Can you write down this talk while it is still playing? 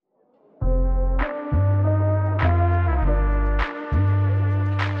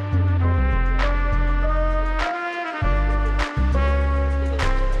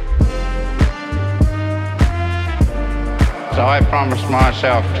promised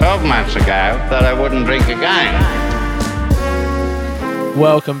myself 12 months ago that I wouldn't drink again.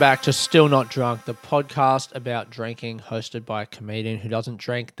 Welcome back to Still Not Drunk, the podcast about drinking, hosted by a comedian who doesn't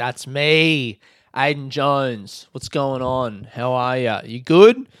drink. That's me, Aiden Jones. What's going on? How are you? You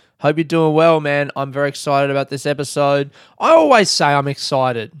good? Hope you're doing well, man. I'm very excited about this episode. I always say I'm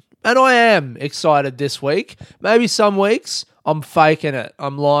excited, and I am excited this week. Maybe some weeks I'm faking it.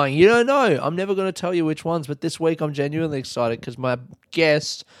 I'm lying. You don't know. I'm never going to tell you which ones, but this week I'm genuinely excited because my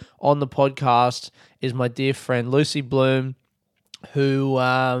guest on the podcast is my dear friend Lucy Bloom, who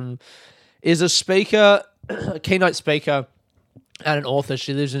is a speaker, a keynote speaker, and an author.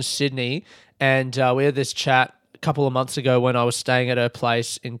 She lives in Sydney, and we had this chat a couple of months ago when I was staying at her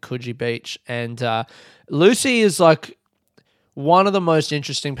place in Coogee Beach, and Lucy is like one of the most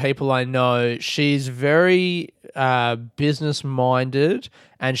interesting people I know. She's very business-minded,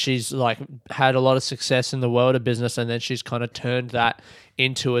 and she's like had a lot of success in the world of business, and then she's kind of turned that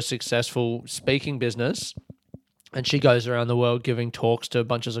into a successful speaking business. And she goes around the world giving talks to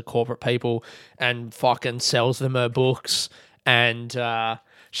bunches of corporate people and fucking sells them her books. And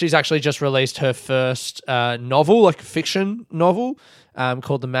she's actually just released her first novel, like a fiction novel,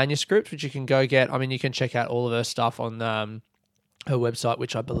 called The Manuscript, which you can go get. I mean, you can check out all of her stuff on her website,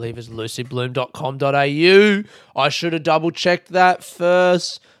 which I believe is lucybloom.com.au. I should have double-checked that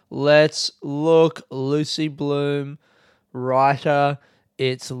first. Let's look. Lucy Bloom, writer.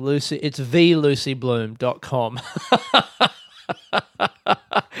 It's thelucybloom.com.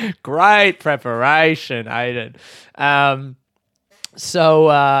 Great preparation, Aiden.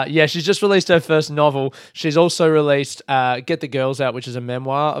 She's just released her first novel. She's also released Get the Girls Out, which is a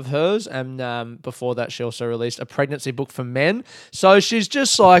memoir of hers. And before that, she also released a pregnancy book for men. So she's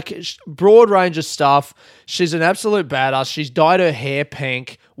just like broad range of stuff. She's an absolute badass. She's dyed her hair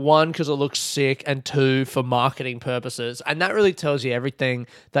pink, one, because it looks sick, and two, for marketing purposes. And that really tells you everything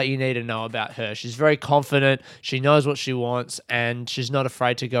that you need to know about her. She's very confident. She knows what she wants, and she's not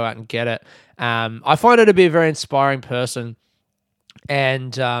afraid to go out and get it. I find her to be a very inspiring person.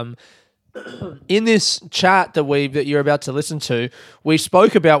 And in this chat that you're about to listen to, we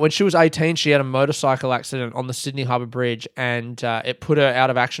spoke about when she was 18, she had a motorcycle accident on the Sydney Harbour Bridge, and it put her out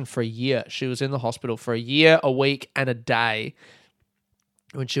of action for a year. She was in the hospital for a year, a week, and a day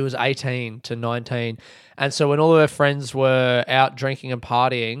when she was 18 to 19. And so when all of her friends were out drinking and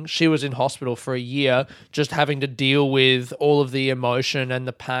partying, she was in hospital for a year, just having to deal with all of the emotion and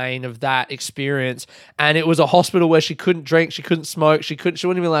the pain of that experience. And it was a hospital where she couldn't drink, she couldn't smoke, she wouldn't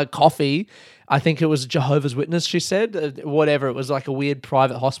even allowed coffee. I think it was Jehovah's Witness, she said. Whatever, it was like a weird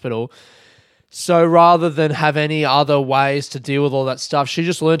private hospital. So rather than have any other ways to deal with all that stuff, she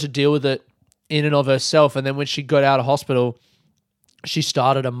just learned to deal with it in and of herself. And then when she got out of hospital, she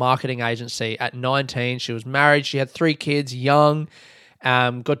started a marketing agency at 19. She was married. She had 3 kids, young,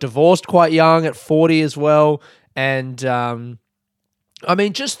 got divorced quite young at 40 as well. And I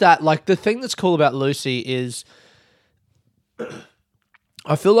mean, just that, like the thing that's cool about Lucy is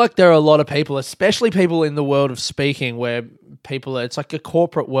I feel like there are a lot of people, especially people in the world of speaking, where it's like a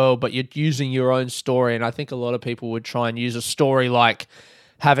corporate world, but you're using your own story. And I think a lot of people would try and use a story like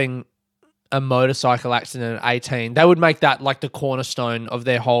having a motorcycle accident at 18. They would make that like the cornerstone of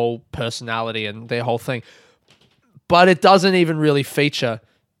their whole personality and their whole thing. But it doesn't even really feature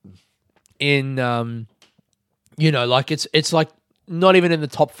in, like it's like not even in the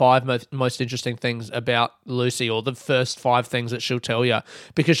top 5 most interesting things about Lucy, or the first 5 things that she'll tell you,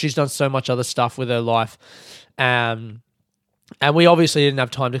 because she's done so much other stuff with her life. And we obviously didn't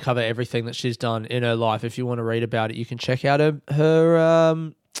have time to cover everything that she's done in her life. If you want to read about it, you can check out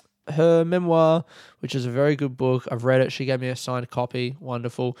her memoir, which is a very good book. I've read it. She gave me a signed copy.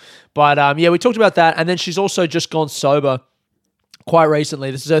 Wonderful. But we talked about that. And then she's also just gone sober quite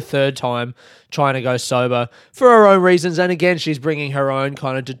recently. This is her 3rd time trying to go sober for her own reasons. And again, she's bringing her own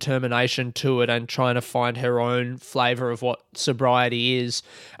kind of determination to it and trying to find her own flavor of what sobriety is.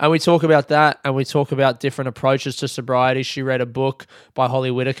 And we talk about that, and we talk about different approaches to sobriety. She read a book by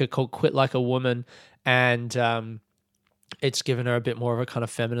Holly Whitaker called Quit Like a Woman, and it's given her a bit more of a kind of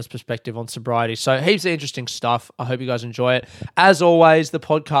feminist perspective on sobriety. So heaps of interesting stuff. I hope you guys enjoy it. As always, the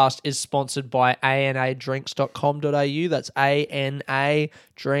podcast is sponsored by anadrinks.com.au. That's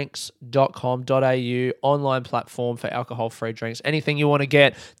anadrinks.com.au, online platform for alcohol-free drinks. Anything you want to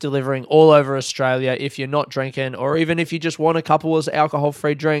get, delivering all over Australia. If you're not drinking, or even if you just want a couple of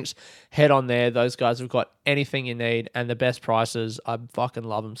alcohol-free drinks, head on there. Those guys have got anything you need and the best prices. I fucking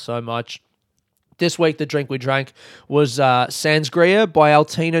love them so much. This week, the drink we drank was Sangria by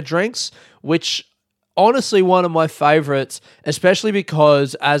Altina Drinks, which honestly one of my favorites, especially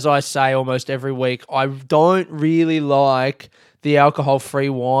because, as I say almost every week, I don't really like the alcohol-free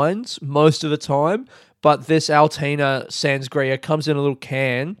wines most of the time, but this Altina Sangria comes in a little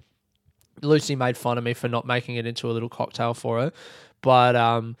can. Lucy made fun of me for not making it into a little cocktail for her, but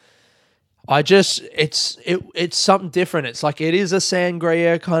it's something different. It's like it is a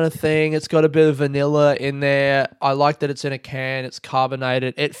sangria kind of thing. It's got a bit of vanilla in there. I like that it's in a can. It's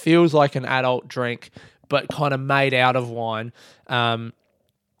carbonated. It feels like an adult drink, but kind of made out of wine. I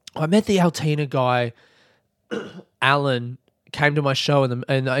met the Altina guy, Alan, came to my show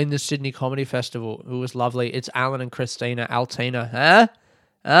in the Sydney Comedy Festival. It was lovely. It's Alan and Christina Altina.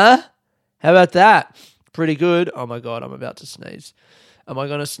 Huh? How about that? Pretty good. Oh my God, I'm about to sneeze. Am I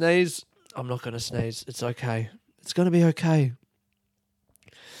going to sneeze? I'm not going to sneeze. It's okay. It's going to be okay.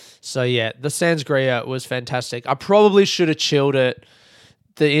 So yeah, the Sangria was fantastic. I probably should have chilled it.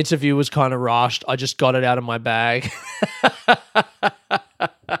 The interview was kind of rushed. I just got it out of my bag.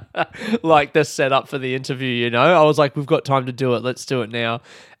 Like the setup for the interview, you know? I was like, we've got time to do it. Let's do it now.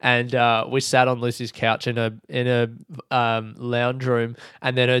 And we sat on Lucy's couch in a lounge room,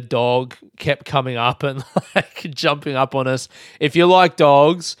 and then her dog kept coming up and like jumping up on us. If you like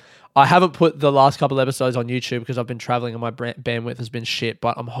dogs, I haven't put the last couple of episodes on YouTube because I've been traveling and my bandwidth has been shit,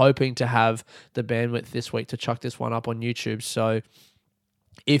 but I'm hoping to have the bandwidth this week to chuck this one up on YouTube. So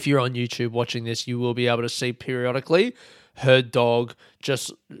if you're on YouTube watching this, you will be able to see periodically her dog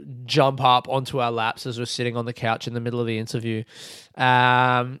just jump up onto our laps as we're sitting on the couch in the middle of the interview.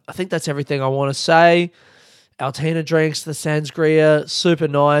 I think that's everything I want to say. Altina Drinks, the Sangria, super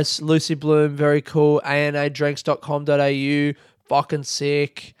nice. Lucy Bloom, very cool. anadrinks.com.au, fucking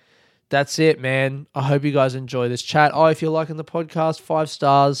sick. That's it, man. I hope you guys enjoy this chat. Oh, if you're liking the podcast, 5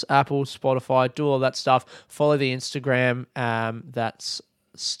 stars, Apple, Spotify, do all that stuff. Follow the Instagram. That's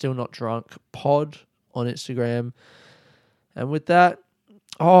Still Not Drunk Pod on Instagram. And with that,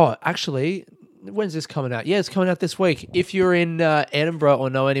 actually, when's this coming out? Yeah, it's coming out this week. If you're in Edinburgh or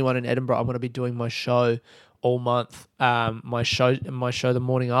know anyone in Edinburgh, I'm going to be doing my show all month. My show the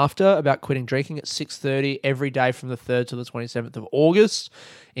morning after about quitting drinking at 6:30 every day from the 3rd to the 27th of August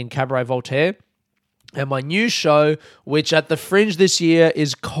in Cabaret Voltaire. And my new show, which at the Fringe this year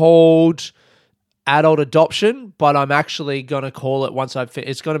is called Adult Adoption, but I'm actually going to call it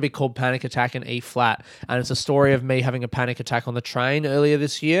it's going to be called Panic Attack in E flat. And it's a story of me having a panic attack on the train earlier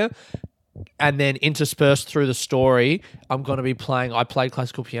this year. And then interspersed through the story, I'm going to be I played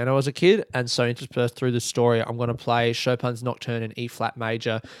classical piano as a kid. And so interspersed through the story, I'm going to play Chopin's Nocturne in E flat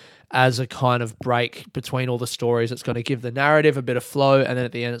major as a kind of break between all the stories. It's going to give the narrative a bit of flow, and then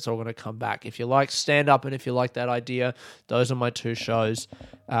at the end, it's all going to come back. If you like stand-up and if you like that idea, those are my 2 shows,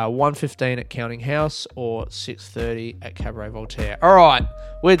 1:15 at Counting House or 6:30 at Cabaret Voltaire. All right,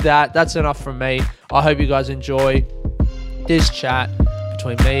 with that, that's enough from me. I hope you guys enjoy this chat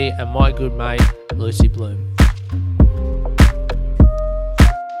between me and my good mate, Lucy Bloom.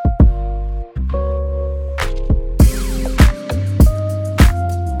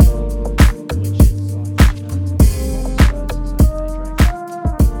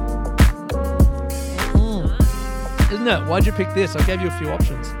 Isn't it? Why'd you pick this? I gave you a few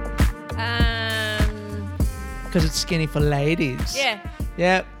options. Because it's skinny for ladies. Yeah.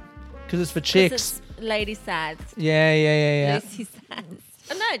 Yeah. Because it's for chicks. It's lady sides. Yeah. Lucy sides.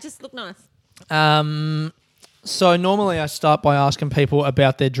 Oh, no, it just look nice. So normally I start by asking people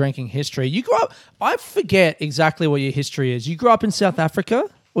about their drinking history. You grew up, I forget exactly what your history is. You grew up in South Africa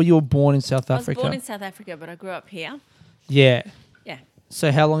or you were born in South Africa? I was born in South Africa, but I grew up here. Yeah. Yeah. So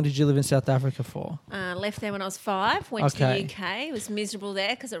how long did you live in South Africa for? Left there when I was 5, went to the UK. It was miserable there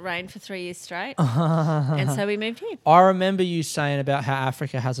because it rained for 3 years straight. And so we moved here. I remember you saying about how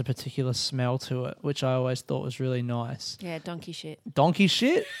Africa has a particular smell to it, which I always thought was really nice. Yeah, donkey shit. Donkey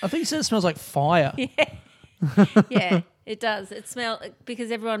shit? I think you said it smells like fire. Yeah, it does. It smells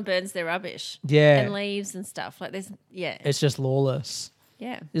because everyone burns their rubbish. Yeah. And leaves and stuff. Like It's just lawless.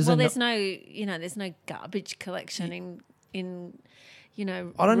 Yeah. There's no garbage collection in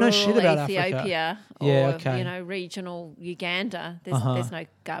I don't know shit about Ethiopia Africa. or, regional Uganda. There's no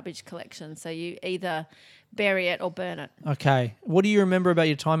garbage collection. So you either bury it or burn it. Okay. What do you remember about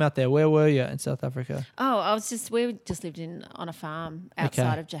your time out there? Where were you in South Africa? Oh, we just lived on a farm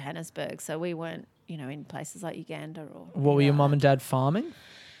outside of Johannesburg. So we weren't, in places like Uganda or... What were your mum and dad farming?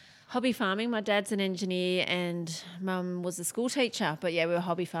 Hobby farming. My dad's an engineer and mum was a school teacher. But yeah, we were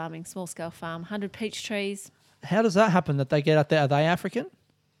hobby farming, small scale farm, 100 peach trees. How does that happen that they get out there? Are they African?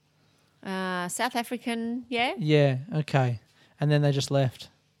 South African, yeah. Yeah, okay. And then they just left.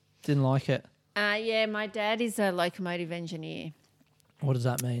 Didn't like it. Yeah, my dad is a locomotive engineer. What does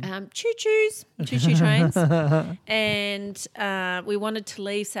that mean? Choo-choo trains. And we wanted to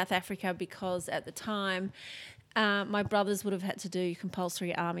leave South Africa because at the time My brothers would have had to do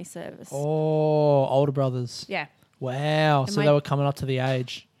compulsory army service. Oh, older brothers. Yeah. Wow. And So they were coming up to the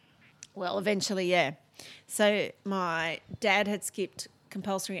age. Well, eventually, yeah. So my dad had skipped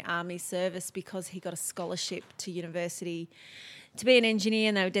compulsory army service because he got a scholarship to university to be an engineer,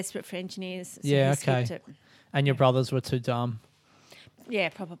 and they were desperate for engineers. So Yeah, he okay. skipped it. And your brothers were too dumb. Yeah,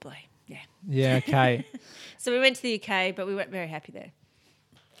 probably. Yeah. Yeah, okay. So we went to the UK, but we weren't very happy there.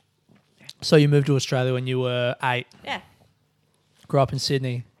 So you moved to Australia when you were 8. Yeah. Grew up in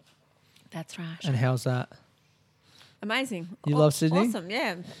Sydney. That's right. And how's that? Amazing. You love Sydney? Awesome,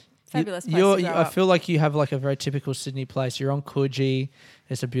 yeah. Fabulous place You're, to grow I up. feel like you have like a very typical Sydney place. You're on Coogee.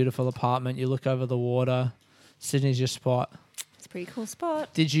 It's a beautiful apartment. You look over the water. Sydney's your spot. It's a pretty cool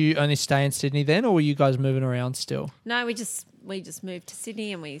spot. Did you only stay in Sydney then, or were you guys moving around still? No, we just moved to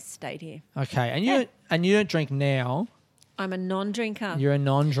Sydney and we stayed here. Okay, and Yeah. you don't drink now. I'm a non-drinker. You're a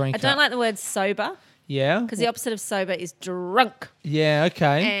non-drinker. I don't like the word sober Yeah. because the opposite of sober is drunk. Yeah.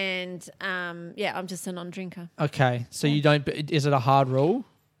 Okay. And I'm just a non-drinker. Okay. So you don't. Is it a hard rule?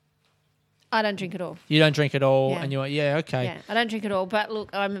 I don't drink at all. You don't drink at all, Yeah. and you're like, yeah. Okay. Yeah, I don't drink at all. But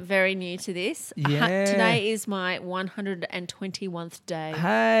look, I'm very new to this. Yeah. Today is my 121st day.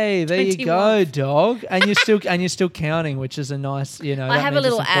 Hey, there you go, dog. And you're still counting, which is a nice, I that have a means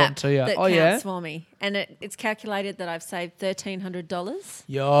little it's important app to you. that Oh counts yeah. for me, and it's calculated that I've saved $1,300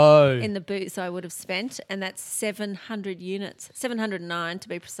 Yo. in the booze I would have spent, and that's 700 units, 709 to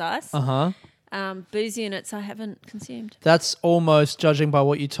be precise. Uh-huh. Booze units I haven't consumed. That's almost, judging by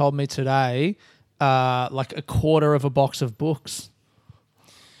what you told me today, like a quarter of a box of books.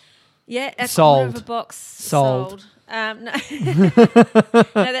 Yeah, a Sold. quarter of a box Sold. No. No,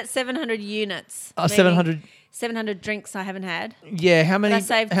 that's 700 units. Oh, meaning 700. 700 drinks I haven't had. Yeah, how many? But I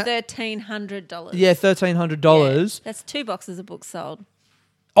saved $1,300. Yeah, $1,300. Yeah, that's 2 boxes of books sold.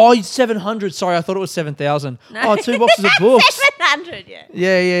 Oh, 700. Sorry, I thought it was 7,000. Oh, 2 boxes of books. 700, yeah.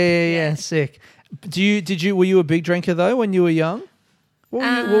 Yeah. Sick. Were you a big drinker though when you were young?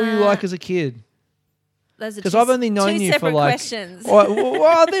 What were you like as a kid? Because I've only known you for like. questions.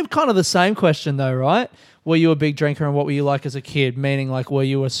 Well, they're kind of the same question though, right? Were you a big drinker and what were you like as a kid? Meaning, like, were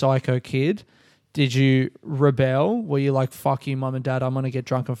you a psycho kid? Did you rebel? Were you like, fuck you, mum and dad, I'm going to get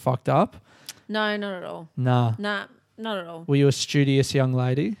drunk and fucked up? No, not at all. Nah. Nah, not at all. Were you a studious young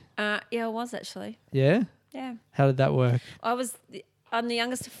lady? Yeah, I was actually. Yeah? Yeah. How did that work? I'm the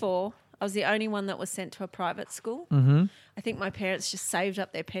youngest of 4. I was the only one that was sent to a private school. Mm-hmm. I think my parents just saved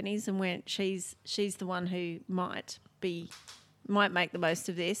up their pennies and went, she's the one who might make the most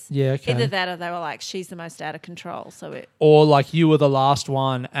of this. Yeah, okay. Either that or they were like, she's the most out of control. So Or like you were the last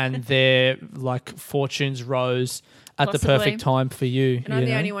one and their like fortunes rose at the Possibly. perfect time for you. And I'm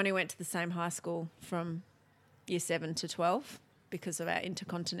the only one who went to the same high school from year 7 to 12 because of our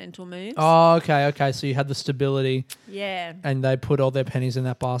intercontinental moves. Oh, okay. So you had the stability Yeah. and they put all their pennies in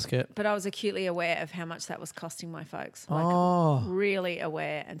that basket. But I was acutely aware of how much that was costing my folks. Really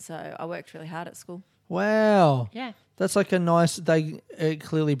aware. And so I worked really hard at school. Wow. Yeah. That's like a nice, it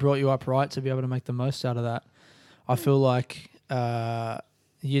clearly brought you up right to be able to make the most out of that. I feel like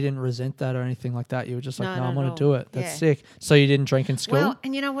you didn't resent that or anything like that. You were just like, no, I'm going to do it. That's sick. So you didn't drink in school? Well,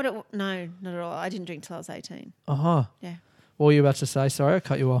 and you know what? No, not at all. I didn't drink till I was 18. Uh-huh. Yeah. What were you about to say? Sorry, I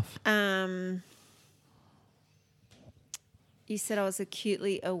cut you off. You said I was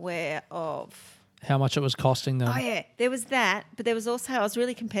acutely aware of... How much it was costing them. Oh, yeah. There was that, but there was also, I was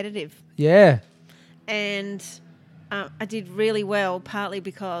really competitive. Yeah. And I did really well, partly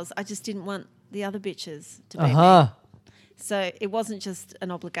because I just didn't want the other bitches to beat Uh-huh. me. So it wasn't just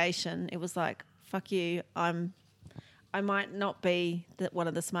an obligation. It was like, fuck you, I might not be one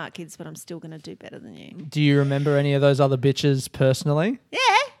of the smart kids, but I'm still going to do better than you. Do you remember any of those other bitches personally? Yeah.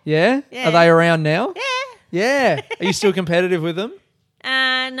 Yeah? Yeah. Are they around now? Yeah. Yeah. Are you still competitive with them?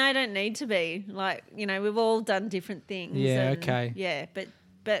 No, I don't need to be. Like, we've all done different things. Yeah, okay. Yeah, but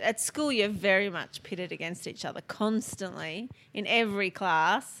at school you're very much pitted against each other constantly in every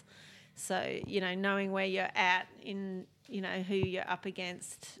class. So, knowing where you're at in, who you're up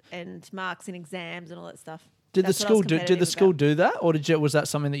against and marks in exams and all that stuff. Did the school do that, or was that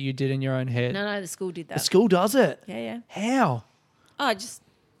something that you did in your own head? No, the school did that. The school does it. Yeah. How? Oh, just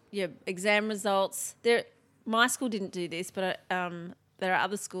exam results. My school didn't do this, but there are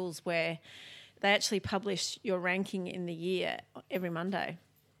other schools where they actually publish your ranking in the year every Monday.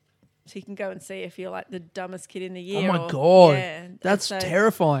 So you can go and see if you're like the dumbest kid in the year. Oh my God. Yeah, that's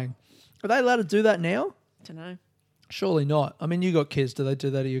terrifying. Are they allowed to do that now? Don't know. Surely not. I mean, you got kids. Do they do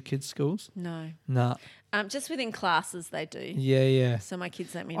that at your kids' schools? No. Nah. Just within classes they do. Yeah. So my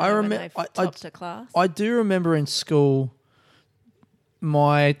kids let me know when they've topped a class. I do remember in school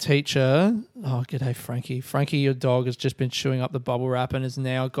my teacher, g'day Frankie. Frankie, your dog has just been chewing up the bubble wrap and has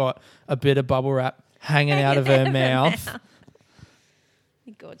now got a bit of bubble wrap hanging out of her mouth.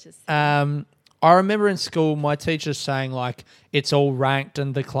 You're gorgeous. I remember in school my teachers saying like it's all ranked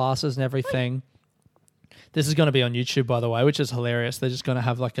and the classes and everything. This is going to be on YouTube, by the way, which is hilarious. They're just going to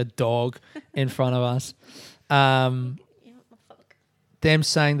have like a dog in front of us. Them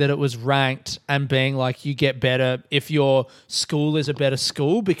saying that it was ranked and being like you get better if your school is a better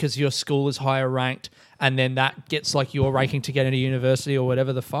school because your school is higher ranked, and then that gets like your ranking to get into university or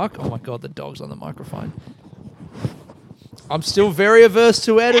whatever the fuck. Oh my God, the dog's on the microphone. I'm still very averse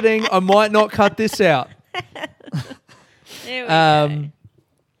to editing. I might not cut this out. There we go.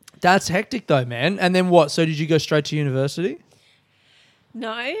 That's hectic though, man. And then what? So did you go straight to university?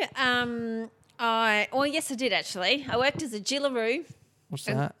 No. Yes, I did actually. I worked as a gillaroo. What's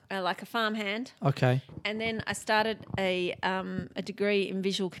that? Like a farmhand. Okay. And then I started a degree in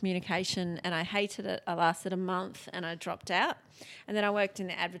visual communication, and I hated it. I lasted a month and I dropped out. And then I worked in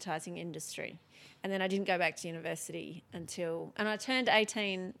the advertising industry. And then I didn't go back to university and I turned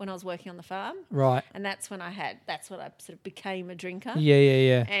 18 when I was working on the farm. Right. And that's when I sort of became a drinker.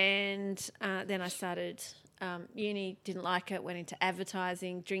 Yeah. And then I started uni, didn't like it, went into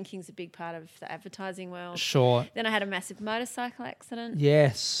advertising. Drinking's a big part of the advertising world. Sure. Then I had a massive motorcycle accident.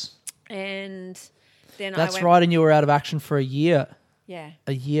 Yes. And then That's right, and you were out of action for a year. Yeah.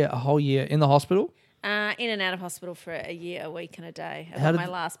 A whole year. In the hospital? In and out of hospital for a year, a week and a day. I How got did my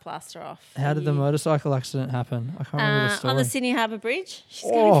last plaster off. How did the motorcycle accident happen? I can't remember the story. On the Sydney Harbour Bridge. She's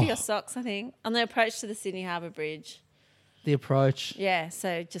going for your socks, I think. On the approach to the Sydney Harbour Bridge. The approach. Yeah,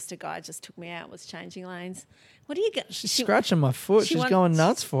 so just a guy just took me out, was changing lanes. What do you get? She's scratching my foot. She's going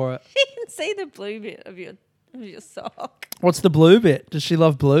nuts for it. You can see the blue bit of your sock. What's the blue bit? Does she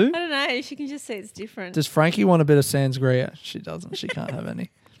love blue? I don't know. She can just see it's different. Does Frankie want a bit of Sanskrit? She doesn't. She can't have any.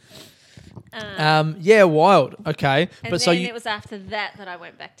 Yeah, wild. Okay. And then it was after that I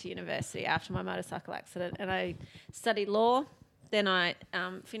went back to university after my motorcycle accident, and I studied law. Then I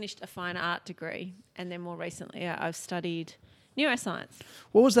finished a fine art degree, and then more recently I've studied neuroscience.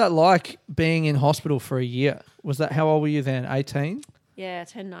 What was that like being in hospital for a year? Was that, how old were you then? 18? Yeah, I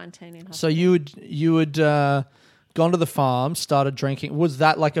turned 19 in hospital. So you had gone to the farm, started drinking. Was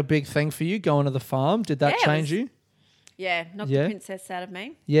that like a big thing for you, going to the farm? Did that change you? Yeah, knocked the princess out of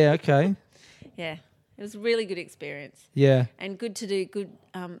me. Yeah, okay. Yeah, it was a really good experience. Yeah. And good to do good,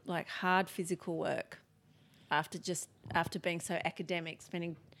 like hard physical work after being so academic,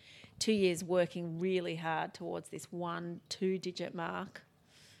 spending 2 years working really hard towards this 1-2 digit mark,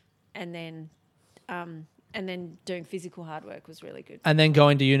 and then doing physical hard work was really good. And then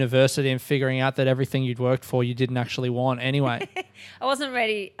going to university and figuring out that everything you'd worked for you didn't actually want anyway. I wasn't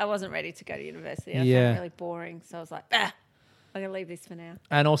ready to go to university. I found it really boring. So I was like, I'm going to leave this for now.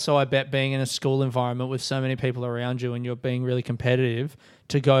 And also I bet being in a school environment with so many people around you and you're being really competitive,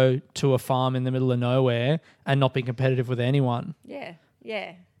 to go to a farm in the middle of nowhere and not be competitive with anyone. Yeah.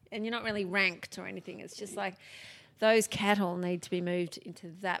 And you're not really ranked or anything. It's just like those cattle need to be moved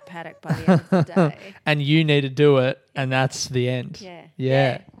into that paddock by the end of the day. And you need to do it, and that's the end.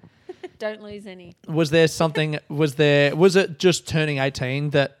 Yeah. Don't lose any. Was it just turning 18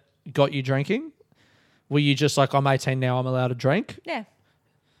 that got you drinking? Were you just like, I'm 18 now, I'm allowed to drink? Yeah.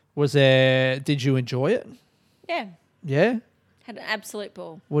 Did you enjoy it? Yeah. Yeah? Had an absolute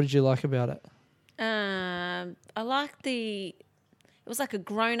ball. What did you like about it? I liked it was like a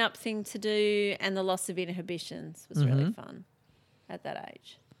grown-up thing to do, and the loss of inhibitions was really fun at that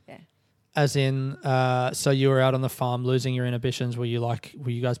age. Yeah. As in, so you were out on the farm losing your inhibitions. Were you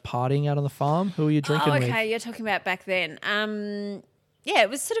guys partying out on the farm? Who were you drinking with? Oh, okay. You're talking about back then. Yeah,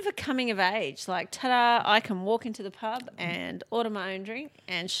 it was sort of a coming of age. Like, ta-da, I can walk into the pub and order my own drink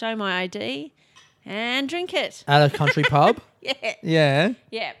and show my ID and drink it. At a country pub? Yeah. Yeah.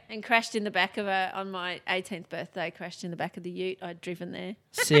 Yeah, and crashed in the back of on my 18th birthday, crashed in the back of the ute. I'd driven there.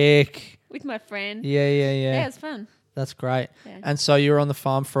 Sick. With my friend. Yeah. Yeah, it was fun. That's great. Yeah. And so you were on the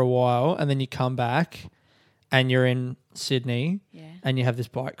farm for a while, and then you come back and you're in Sydney and you have this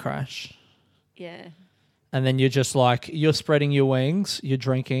bike crash. Yeah. And then you're just like, you're spreading your wings, you're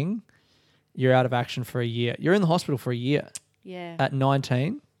drinking, you're out of action for a year. You're in the hospital for a year. Yeah. At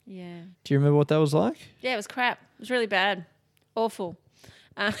 19. Yeah. Do you remember what that was like? Yeah, it was crap. It was really bad. Awful.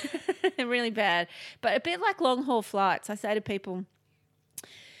 Really bad. But a bit like long haul flights. I say to people,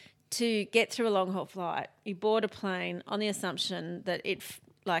 to get through a long haul flight, you board a plane on the assumption that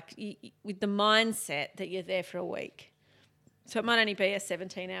with the mindset that you're there for a week. So it might only be a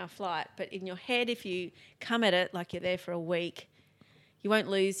 17-hour flight, but in your head, if you come at it like you're there for a week, you won't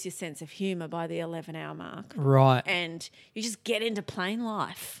lose your sense of humour by the 11-hour mark. Right. And you just get into plain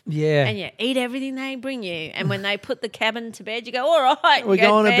life. Yeah. And you eat everything they bring you. And when they put the cabin to bed, you go, all right. We're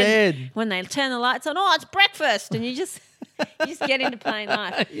going to bed. When they turn the lights on, it's breakfast. And you just get into plain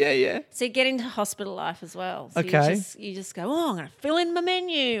life. Yeah. So you get into hospital life as well. So Okay. you just go, I'm going to fill in my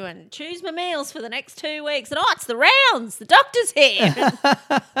menu and choose my meals for the next 2 weeks. And it's the rounds. The doctor's here.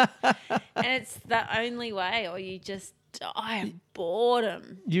 And it's the only way, or you just die of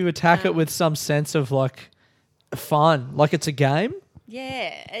boredom. You attack it with some sense of like fun, like it's a game.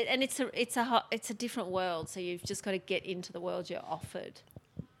 Yeah, and it's a different world. So you've just got to get into the world you're offered.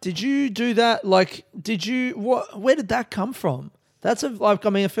 Did you do that? Like, where did that come from? I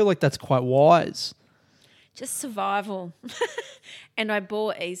feel like that's quite wise. Just survival. And I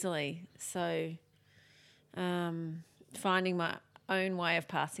bore easily. So finding my own way of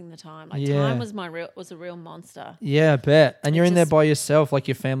passing the time. Time was a real monster. Yeah, I bet. And you're in there by yourself, like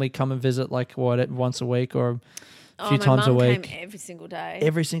your family come and visit like once a week or a few times a week? My mum came every single day.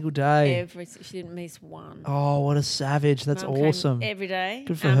 Every single day? She didn't miss one. Oh, what a savage. That's Mum came awesome. every day.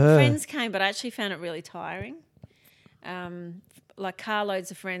 Good for her. Friends came, but I actually found it really tiring. Like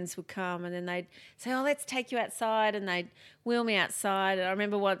carloads of friends would come and then they'd say, let's take you outside, and they'd wheel me outside. And I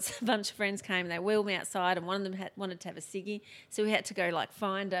remember once a bunch of friends came and they wheeled me outside, and one of them wanted to have a ciggy, so we had to go like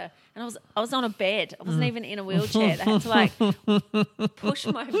find her. And I was on a bed. I wasn't even in a wheelchair. They had to like push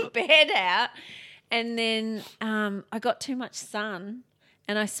my bed out. And then I got too much sun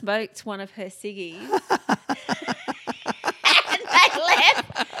and I smoked one of her ciggies. And they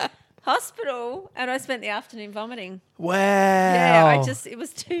left hospital, and I spent the afternoon vomiting. Wow. Yeah, it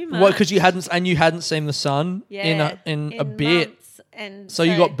was too much. What? Because you hadn't seen the sun in a bit, months, and so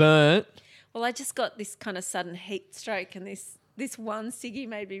you got burnt. Well, I just got this kind of sudden heat stroke, and this one ciggy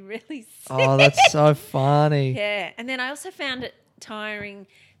made me really sick. Oh, that's so funny. Yeah, and then I also found it tiring.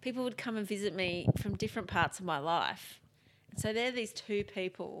 People would come and visit me from different parts of my life, and so they're these two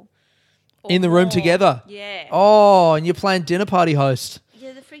people in the room together. Yeah. Oh, and you're playing dinner party host.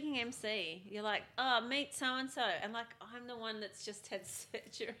 Yeah, the freaking MC. You're like, meet so-and-so. And like, I'm the one that's just had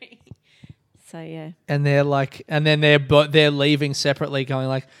surgery. So, yeah. And they're like, and then they're leaving separately going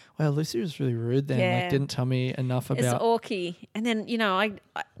like, well, Lucy was really rude then. Yeah. Like, didn't tell me enough about. It's orky. And then,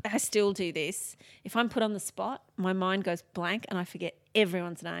 I still do this. If I'm put on the spot, my mind goes blank and I forget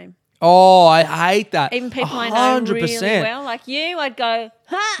everyone's name. Oh, I hate that. Even people 100%. I know really well. Like you, I'd go,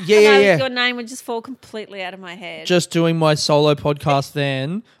 ha! Yeah. Your name would just fall completely out of my head. Just doing my solo podcast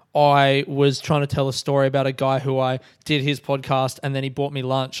then, I was trying to tell a story about a guy who I did his podcast, and then he bought me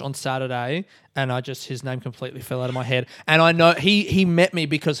lunch on Saturday, and his name completely fell out of my head. And I know he met me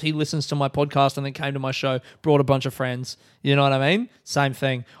because he listens to my podcast and then came to my show, brought a bunch of friends. You know what I mean? Same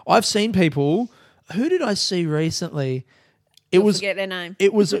thing. I've seen people. Who did I see recently? Forget their name.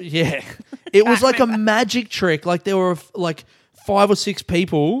 It was It was like a magic trick. Like there were like 5 or 6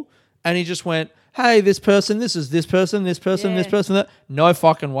 people, and he just went, "Hey, this person, this is this person, this person, this person, that." No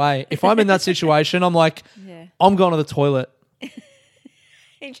fucking way. If I'm in that situation, I'm like, I'm going to the toilet.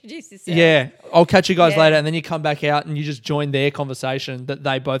 Introduce yourself. Yeah, I'll catch you guys later, and then you come back out and you just join their conversation that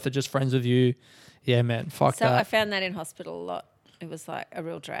they both are just friends with you. Yeah, man, fuck that. So I found that in hospital a lot. It was like a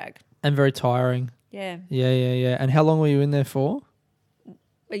real drag. And very tiring. Yeah. Yeah. And how long were you in there for?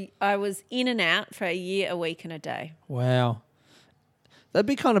 I was in and out for a year, a week, and a day. Wow. That'd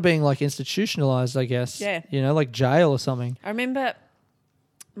be kind of being like institutionalized, I guess. Yeah. Like jail or something. I remember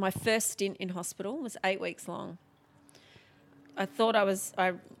my first stint in hospital was 8 weeks long. I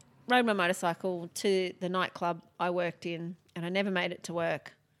rode my motorcycle to the nightclub I worked in, and I never made it to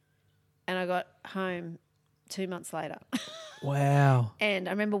work. And I got home 2 months later. Wow. And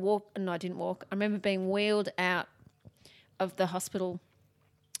I remember I didn't walk. I remember being wheeled out of the hospital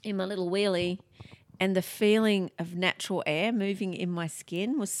in my little wheelie, and the feeling of natural air moving in my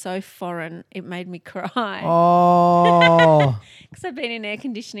skin was so foreign, it made me cry. Oh. Because I've been in air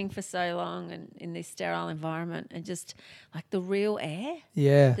conditioning for so long and in this sterile environment, and just like the real air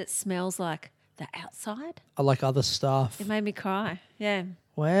that smells like the outside. I like other stuff. It made me cry. Yeah.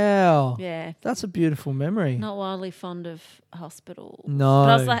 Wow. Yeah. That's a beautiful memory. Not wildly fond of hospitals. No.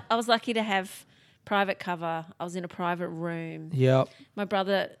 But I was lucky to have private cover. I was in a private room. Yep. My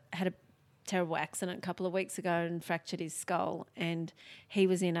brother had a terrible accident a couple of weeks ago and fractured his skull, and he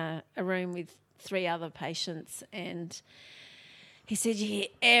was in a room with 3 other patients, and He said you hear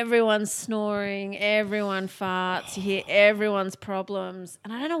everyone snoring, everyone farts, you hear everyone's problems.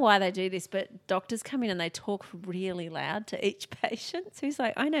 And I don't know why they do this, but doctors come in and they talk really loud to each patient. So he's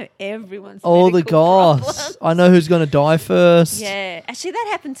like, I know everyone's All the medical goss. problems. I know who's going to die first. Yeah. Actually, that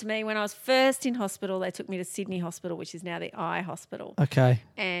happened to me when I was first in hospital. They took me to Sydney Hospital, which is now the Eye Hospital. Okay.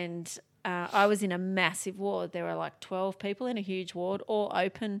 And I was in a massive ward. There were like 12 people in a huge ward, all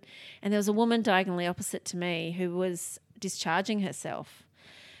open. And there was a woman diagonally opposite to me who was discharging herself.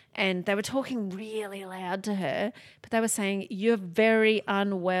 And they were talking really loud to her, but they were saying, you're very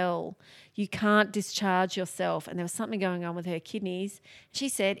unwell. You can't discharge yourself. And there was something going on with her kidneys. She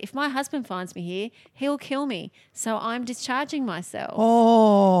said, if my husband finds me here, he'll kill me. So I'm discharging myself.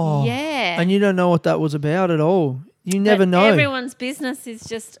 Oh. Yeah. And you don't know what that was about at all. You never But know. Everyone's business is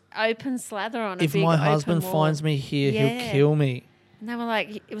just open slather on a If big my open husband wall. finds me here, Yeah. he'll kill me. And they were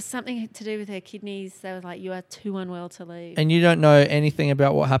like, it was something to do with her kidneys. They were like, you are too unwell to leave. And you don't know anything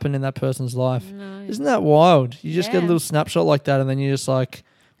about what happened in that person's life. No. Isn't that wild? You just get a Yeah. little snapshot like that and then you're just like,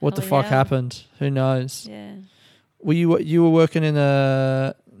 what the Holy fuck hell. happened? Who knows? Yeah. Were you were working in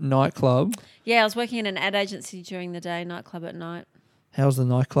a nightclub? Yeah, I was working in an ad agency during the day, nightclub at night. How's the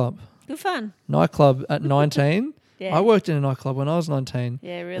nightclub? Good fun. Nightclub at 19? Yeah. I worked in a nightclub when I was 19.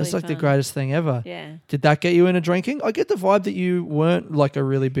 Yeah, really It's like the fun. greatest thing ever. Yeah. Did that get you into drinking? I get the vibe that you weren't like a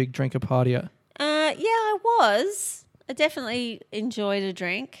really big drinker partier. Yeah, I was. I definitely enjoyed a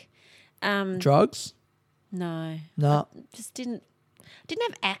drink. Drugs? No. No. Just didn't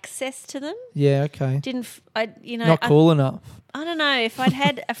have access to them. Yeah, okay. Not Cool enough. I don't know. If I'd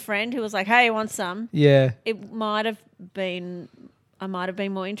had a friend who was like, hey, you want some? Yeah. It might have been, I might have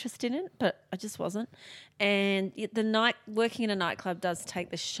been more interested in it, but I just wasn't. And working in a nightclub does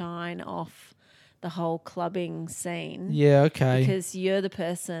take the shine off the whole clubbing scene. Yeah, okay. Because you're the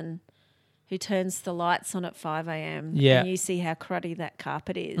person who turns the lights on at 5 a.m. Yeah. And you see how cruddy that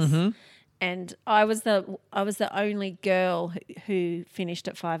carpet is. Mm-hmm. And I was the only girl who finished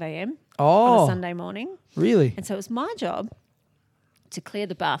at 5 a.m. Oh. on a Sunday morning. Really? And so it was my job to clear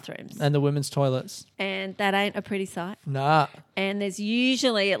the bathrooms. And the women's toilets? And that ain't a pretty sight. Nah. And there's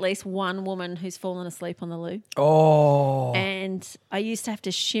usually at least one woman who's fallen asleep on the loo. Oh. And I used to have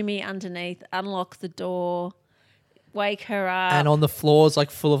to shimmy underneath, unlock the door, wake her up. And on the floors, like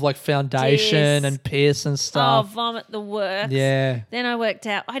full of like foundation Yes. and piss and Oh, stuff. vomit the works. Yeah. Then I worked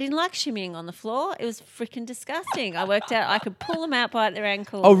out I didn't like shimmying on the floor. It was freaking disgusting. I worked out I could pull them out by their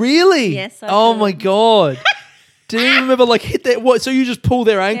ankles. Oh, really? Yes, I Oh could. my God. Didn't you remember like hit their what? So you just pull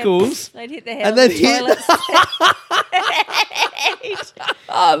their ankles? They'd hit their head And on then the hit- toilet seat.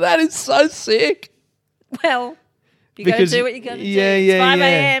 Oh, that is so sick. Well, you got to Because- do what you got to yeah, do. yeah, It's 5 yeah.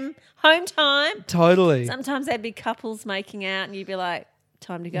 a.m. home time. Totally. Sometimes there'd be couples making out and you'd be like,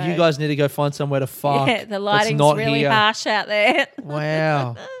 time to go. You guys need to go find somewhere to fuck. Yeah, the that's lighting's not really here. harsh out there.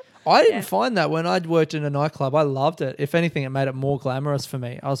 Wow. I didn't find that when I'd worked in a nightclub. I loved it. If anything, it made it more glamorous for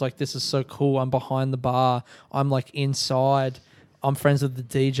me. I was like, this is so cool. I'm behind the bar. I'm like inside. I'm friends with the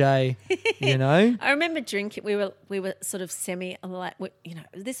DJ, you know? I remember drinking. We were sort of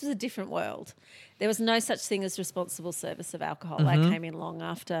this was a different world. There was no such thing as responsible service of alcohol. That came in long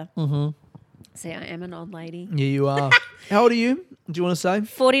after. Mm-hmm. See, I am an old lady. Yeah, you are. How old are you? Do you want to say?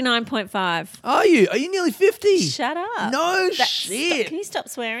 49.5. Are you? Are you nearly 50? Shut up. No Can shit. you stop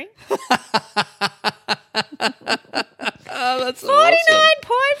swearing? Oh, that's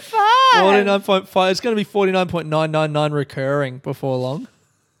 49.5. 49.5. It's going to be 49.999 recurring before long.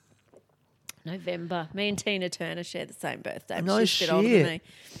 November. Me and Tina Turner share the same birthday. but No she's a bit older than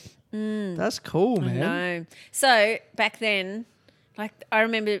shit. me. That's cool, man. No. So back then, like I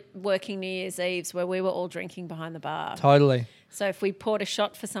remember working New Year's Eves where we were all drinking behind the bar. Totally. So if we poured a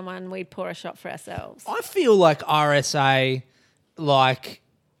shot for someone, we'd pour a shot for ourselves. I feel like RSA, like,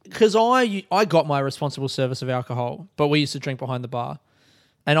 because I got my responsible service of alcohol, but we used to drink behind the bar.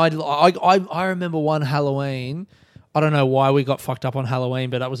 And I remember one Halloween, I don't know why we got fucked up on Halloween,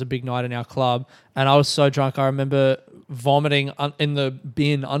 but that was a big night in our club. And I was so drunk, I remember vomiting in the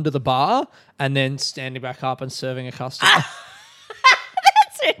bin under the bar and then standing back up and serving a customer.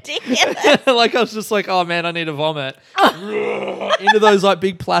 That's ridiculous. Like I was just like, oh man, I need to vomit. Into those like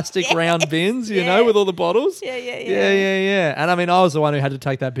big plastic round bins, you know, with all the bottles. Yeah. And I mean, I was the one who had to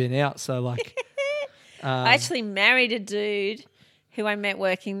take that bin out. So like, I actually married a dude who I met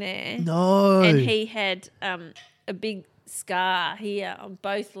working there. no. And he had a big scar here on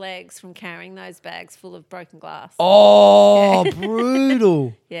both legs from carrying those bags full of broken glass. Oh,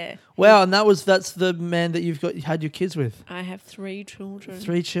 brutal. Yeah. Wow, and that's the man that you had your kids with. I have 3 children.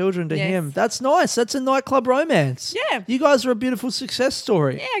 3 children to Yes. him. That's nice. That's a nightclub romance. Yeah. You guys are a beautiful success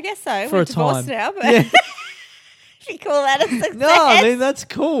story. Yeah, I guess so. For We're a time. divorced now, but Yeah. if you call that a success. No, I mean, that's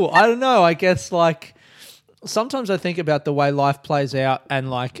cool. I don't know. I guess, like, sometimes I think about the way life plays out and,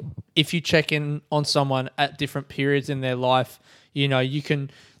 like, if you check in on someone at different periods in their life, you know, you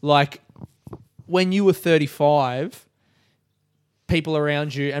can, like, when you were 35, people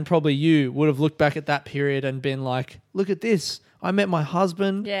around you and probably you would have looked back at that period and been like, look at this. I met my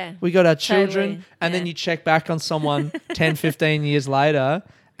husband. Yeah, We got our children. totally. And then Yeah. you check back on someone 10, 15 years later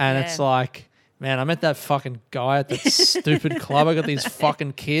and it's Yeah. like, man, I met that fucking guy at that stupid club. I got these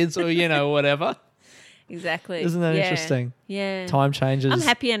fucking kids or, you know, whatever. Exactly. Isn't that Yeah. interesting? Yeah. Time changes. I'm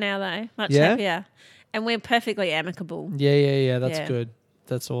happier now, though. Much Yeah? happier. And we're perfectly amicable. Yeah. That's Yeah. good.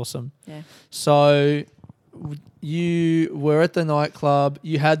 That's awesome. Yeah. So you were at the nightclub.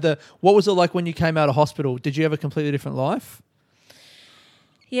 You had what was it like when you came out of hospital? Did you have a completely different life?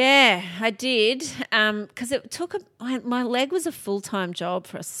 Yeah, I did. Because it took my leg was a full-time job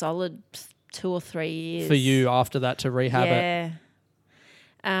for a solid 2 or 3 years. For you after that to rehab it? Yeah.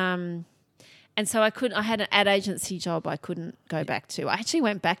 And so I had an ad agency job I couldn't go back to. I actually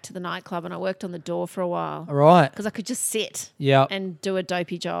went back to the nightclub and I worked on the door for a while All right. because I could just sit Yeah. and do a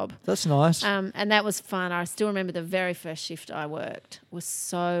dopey job. That's nice. And that was fun. I still remember the very first shift I worked was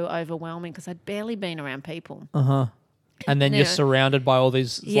so overwhelming because I'd barely been around people. And then you you're know. surrounded by all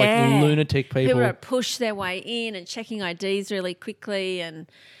these Yeah. like lunatic people. People would push their way in and checking IDs really quickly, and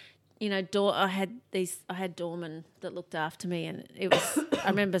you know, I had doormen that looked after me, and it was. I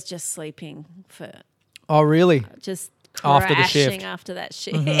remember just sleeping for Oh, really? just After the shift. crashing after that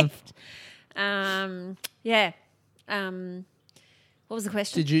shift. Yeah. What was the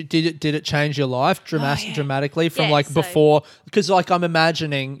question? Did it change your life dramatically from Yeah, like so- before? Because like I'm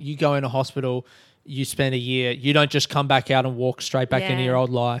imagining you go into hospital, you spend a year, you don't just come back out and walk straight back into Yeah. your old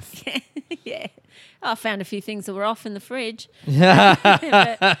life. Yeah. I found a few things that were off in the fridge. But,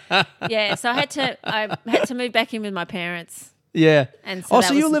 yeah, so I had to move back in with my parents. Yeah. And so Oh, that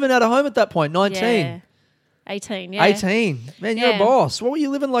so you were was- living out of home at that point, 19. Yeah. 18, yeah. 18. Man, you're a Yeah. boss. What were you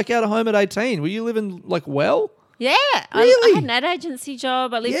living like out of home at 18? Were you living like well? Yeah. Really? I had an ad agency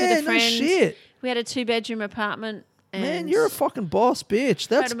job. I lived Yeah, with a no friend. shit. We had a 2-bedroom apartment. And Man, you're a fucking boss, bitch.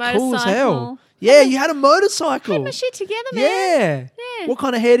 That's a cool as hell. motorcycle. Yeah, you had a motorcycle. Had my shit together, man. Yeah. Yeah. What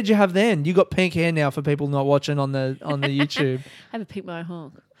kind of hair did you have then? You got pink hair now for people not watching on the YouTube. I have a pink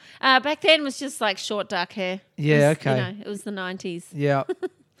mohawk. Back then was just like short, dark hair. Yeah, It was, okay. You know, it was the 90s. Yeah.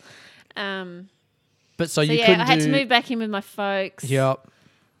 Um, But so so you yeah, couldn't I had do... to move back in with my folks. Yep.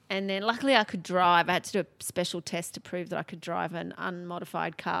 And then luckily I could drive. I had to do a special test to prove that I could drive an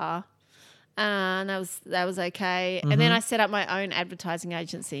unmodified car. And that was okay. And Mm-hmm. then I set up my own advertising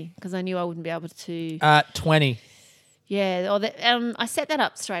agency because I knew I wouldn't be able to. At 20. Yeah, I set that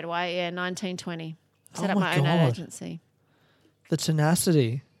up straight away. Yeah, 1920. Set Oh up my my own ad God. agency. The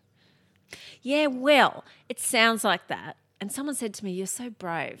tenacity. Yeah, well, it sounds like that. And someone said to me, "You're so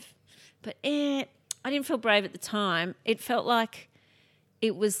brave," but I didn't feel brave at the time. It felt like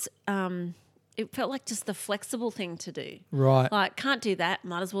it was. It felt like just the flexible thing to do. Right. Like, can't do that,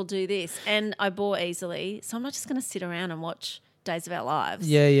 might as well do this. And I bore easily, so I'm not just going to sit around and watch Days of Our Lives.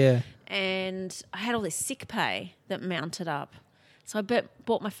 Yeah. And I had all this sick pay that mounted up. So I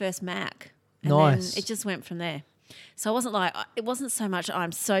bought my first Mac. And Nice. then it just went from there. So I wasn't like, it wasn't so much,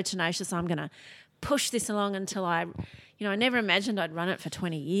 I'm so tenacious, I'm going to push this along until I never imagined I'd run it for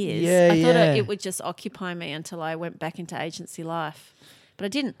 20 years. Yeah, I thought yeah. it would just occupy me until I went back into agency life. But I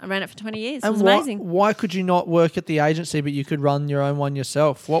didn't. I ran it for 20 years. It was amazing. Why could you not work at the agency but you could run your own one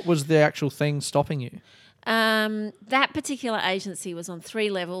yourself? What was the actual thing stopping you? That particular agency was on 3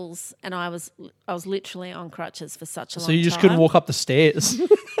 levels, and I was literally on crutches for such a long So time. you just couldn't walk up the stairs?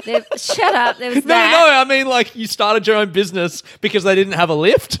 Shut up. There was No, that. I mean like you started your own business because they didn't have a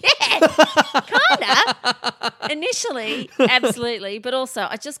lift? Kinda. Initially, absolutely, but also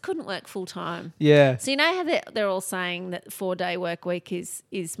I just couldn't work full time. Yeah. So you know how they're all saying that 4-day work week is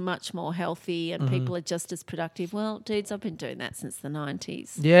much more healthy and people are just as productive. Well, dudes, I've been doing that since the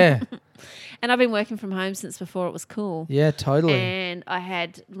 90s. Yeah. And I've been working from home since before it was cool. Yeah, totally. And I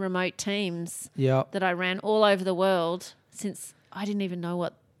had remote teams Yeah. that I ran all over the world since I didn't even know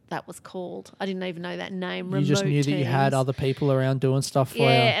what that was called. I didn't even know that name. You just knew that you had teams. other people around doing stuff for you.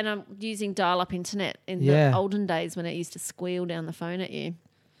 Yeah, and I'm using dial-up internet in Yeah. the olden days when it used to squeal down the phone at you.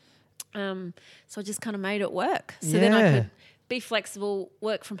 So I just kind of made it work. So then I Yeah. could be flexible,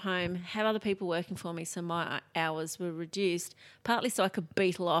 work from home, have other people working for me, so my hours were reduced. Partly so I could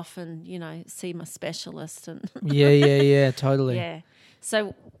beetle off and see my specialist and Yeah, totally. yeah.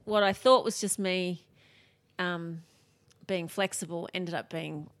 So what I thought was just me being flexible ended up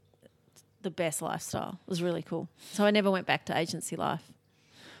being the best lifestyle. It was really cool. So I never went back to agency life.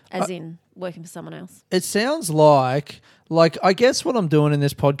 as in working for someone else. It sounds like I guess what I'm doing in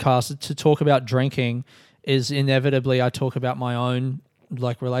this podcast to talk about drinking is inevitably I talk about my own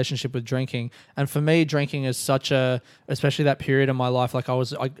like relationship with drinking. And for me, drinking is such especially that period in my life, like I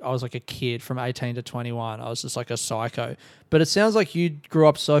was like a kid from 18 to 21. I was just like a psycho. But it sounds like you grew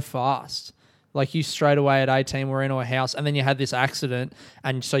up so fast. Like you straight away at 18 were into a house and then you had this accident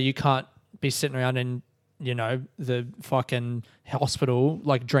and so you can't be sitting around in, you know, the fucking hospital,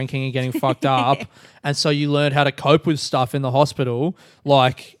 like drinking and getting fucked up. And so you learned how to cope with stuff in the hospital.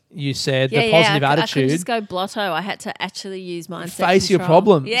 Like you said, the positive attitude. I couldn't just go blotto. I had to actually use mindset Face control. your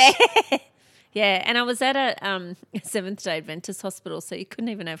problems. Yeah. Yeah, and I was at a Seventh-day Adventist hospital, so you couldn't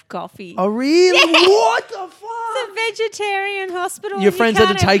even have coffee. Oh, really? Yeah. What the fuck? It's a vegetarian hospital. Your friends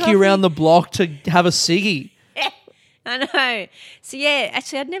had to take you around the block to have a ciggy. I know. So, yeah,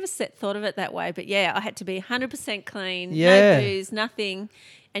 actually, I'd never thought of it that way. But, yeah, I had to be 100% clean, no booze, nothing.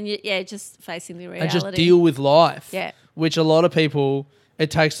 And, yeah, just facing the reality. And just deal with life. Yeah. Which a lot of people,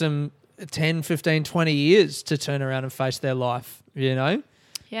 it takes them 10, 15, 20 years to turn around and face their life, you know?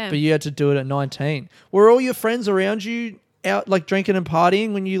 Yeah. But you had to do it at 19. Were all your friends around you out, like, drinking and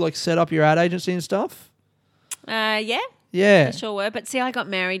partying when you, like, set up your ad agency and stuff? Yeah. Yeah. They sure were. But, see, I got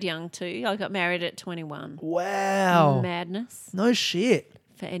married young, too. I got married at 21. Wow. Madness. No shit.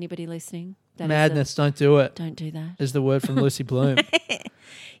 For anybody listening. Madness, don't do it. Don't do that. Is the word from Lucy Bloom.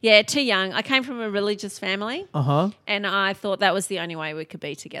 Yeah, too young. I came from a religious family. Uh-huh. And I thought that was the only way we could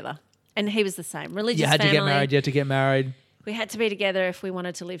be together. And he was the same. Religious family. You had to get married. We had to be together if we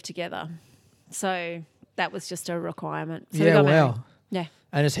wanted to live together. So that was just a requirement. So we Yeah, got wow. married. Yeah.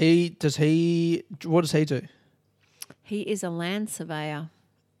 And what does he do? He is a land surveyor.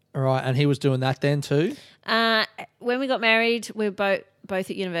 All right, and he was doing that then too? When we got married, we were both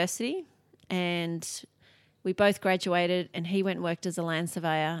at university and we both graduated and he went and worked as a land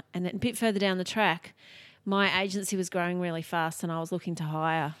surveyor. And then a bit further down the track, my agency was growing really fast and I was looking to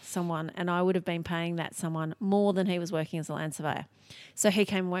hire someone and I would have been paying that someone more than he was working as a land surveyor. So he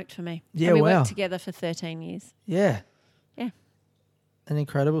came and worked for me. Yeah, and we wow. worked together for 13 years. Yeah. Yeah. An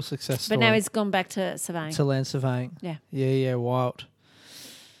incredible success story. But now he's gone back to surveying. To land surveying. Yeah. Yeah, wild.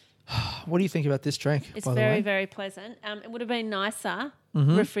 What do you think about this drink, It's by the way? very, very pleasant. It would have been nicer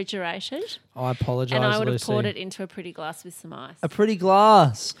refrigerated. I apologise, And I would have Lucy. poured it into a pretty glass with some ice. A pretty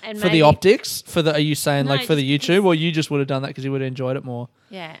glass. And for the maybe- optics? Are you saying No, like for the just YouTube? Or you just would have done that because you would have enjoyed it more?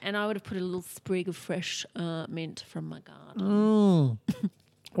 Yeah, and I would have put a little sprig of fresh mint from my garden.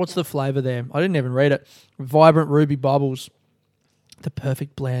 What's the flavour there? I didn't even read it. Vibrant ruby bubbles. The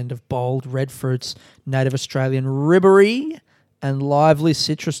perfect blend of bold red fruits, native Australian ribbery, and lively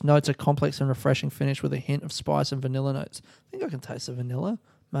citrus notes, a complex and refreshing finish with a hint of spice and vanilla notes. I think I can taste the vanilla,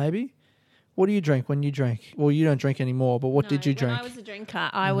 maybe. What do you drink when you drink? Well, you don't drink anymore, but what did you drink? When I was a drinker,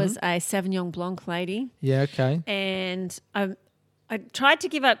 I was a Sauvignon Blanc lady. Yeah, okay. And I tried to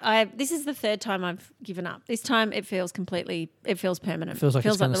give up. This is the third time I've given up. This time it feels permanent. Feels like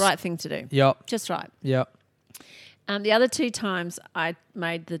it's the gonna right thing to do. Yep. Just right. Yep. The other two times I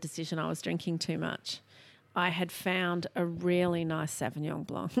made the decision I was drinking too much. I had found a really nice Sauvignon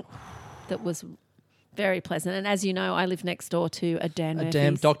Blanc that was very pleasant. And as you know, I live next door to a Dan Murphy's.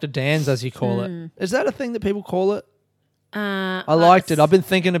 Damn Dr. Dan's, as you call it. Is that a thing that people call it? I I liked it. I've been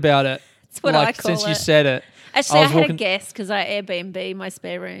thinking about it. That's what I call since it. you said it. Actually, I was had walking- a guest because I Airbnb my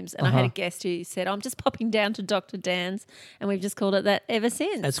spare rooms and I had a guest who said, I'm just popping down to Dr. Dan's and we've just called it that ever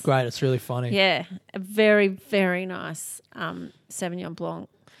since. That's great. It's really funny. Yeah, a very, very nice Sauvignon Blanc.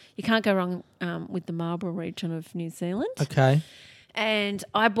 You can't go wrong with the Marlborough region of New Zealand. Okay. And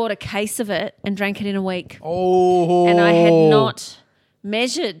I bought a case of it and drank it in a week. Oh. And I had not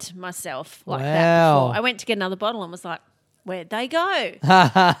measured myself like that Wow. before. I went to get another bottle and was like, where'd they go?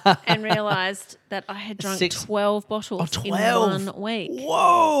 And realised that I had drunk 12 bottles in 1 week.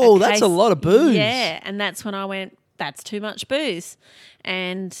 Whoa, that's a lot of booze. Yeah, and that's when I went, that's too much booze.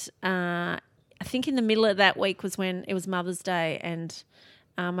 And I think in the middle of that week was when it was Mother's Day and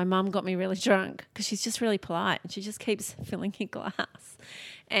my mum got me really drunk because she's just really polite and she just keeps filling her glass.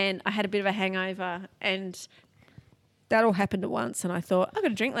 And I had a bit of a hangover and that all happened at once and I thought, I've got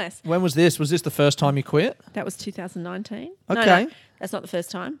to drink less. When was this? Was this the first time you quit? That was 2019. Okay. No, that's not the first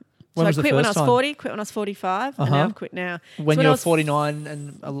time. When So was I the quit when I first was time? 40, quit when I was 45, and now I've quit now. When So you I were was 49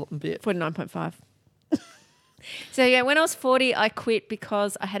 and a little bit. 49.5. So yeah, when I was 40, I quit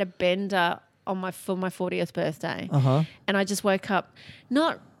because I had a bender for my 40th birthday, and I just woke up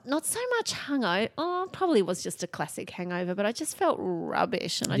not so much hungover. Oh, probably was just a classic hangover, but I just felt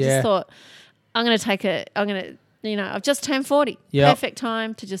rubbish, and I just thought I've just turned 40. Yep. Perfect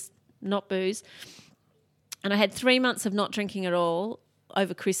time to just not booze. And I had 3 months of not drinking at all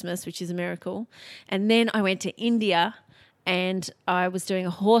over Christmas, which is a miracle. And then I went to India and I was doing a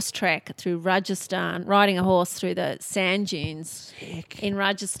horse track through Rajasthan, riding a horse through the sand dunes in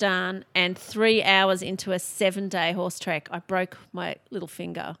Rajasthan. And 3 hours into a 7-day horse track, I broke my little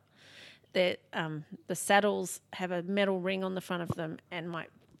finger. The saddles have a metal ring on the front of them, and my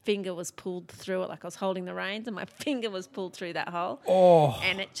finger was pulled through it, like I was holding the reins, and my finger was pulled through that hole. Oh.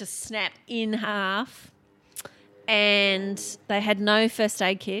 And it just snapped in half. And they had no first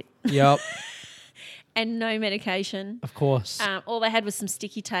aid kit. Yep. And no medication. Of course. All they had was some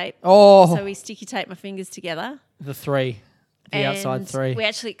sticky tape. Oh. So we sticky taped my fingers together. The three. The outside three. We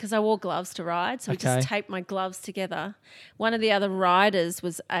actually, because I wore gloves to ride, so we Okay. just taped my gloves together. One of the other riders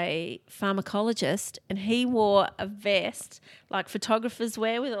was a pharmacologist, and he wore a vest like photographers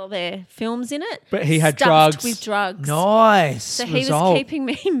wear with all their films in it. But he had stuffed drugs. with drugs. Nice. So he was keeping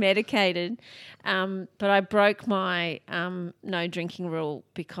me medicated. But I broke my no drinking rule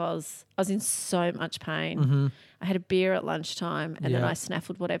because I was in so much pain. Mm-hmm. I had a beer at lunchtime and then Yeah. I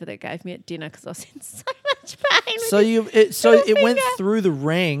snaffled whatever they gave me at dinner because I was in so much pain. So it went through the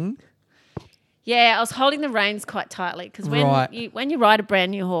ring. Yeah, I was holding the reins quite tightly because when you ride a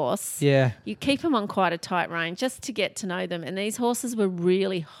brand new horse, Yeah. you keep them on quite a tight rein just to get to know them. And these horses were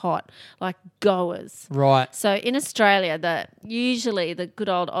really hot, like goers. Right. So in Australia, usually the good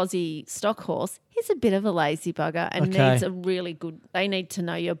old Aussie stock horse is a bit of a lazy bugger and Okay. needs a really good. They need to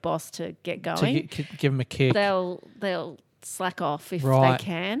know your boss to get going. To give him a kick. They'll slack off if Right. they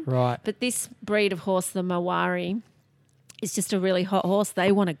can. Right. But this breed of horse, the Mawari, is just a really hot horse.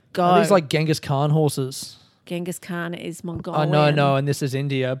 They want to go. Are these like Genghis Khan horses? Genghis Khan is Mongolian. Oh, no, and this is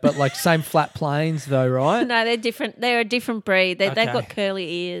India, but like same flat plains though, right? No, they're different. They're a different breed. They've Okay. got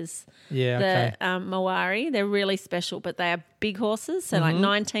curly ears. Yeah, The okay. Mawari, they're really special, but they are big horses, so like Mm-hmm.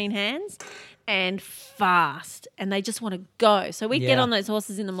 19 hands and fast, and they just want to go. So we'd get Yeah. on those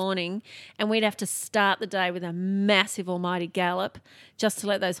horses in the morning and we'd have to start the day with a massive almighty gallop just to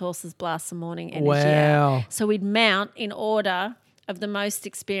let those horses blast some morning energy Wow. out. So we'd mount in order of the most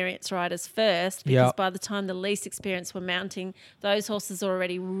experienced riders first, because Yep. by the time the least experienced were mounting, those horses were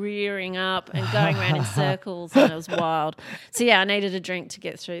already rearing up and going around in circles, and it was wild. So yeah, I needed a drink to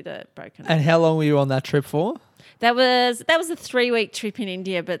get through the broken. And how long were you on that trip for? That was a 3-week trip in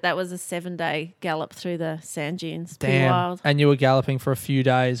India, but that was a 7-day gallop through the sand dunes. Pretty Damn. wild. And you were galloping for a few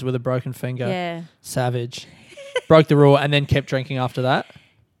days with a broken finger. Yeah. Savage. Broke the rule and then kept drinking after that.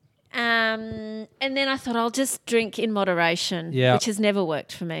 And then I thought I'll just drink in moderation, Yeah. which has never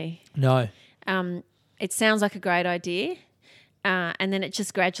worked for me. No. It sounds like a great idea, and then it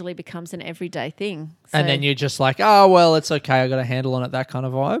just gradually becomes an everyday thing. So, And then you're just like, oh, well, it's okay. I got a handle on it, that kind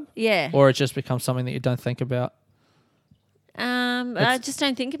of vibe. yeah. Or it just becomes something that you don't think about. I just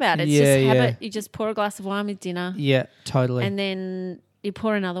don't think about it. It's Yeah, just habit. yeah. You just pour a glass of wine with dinner, Yeah, totally. and then you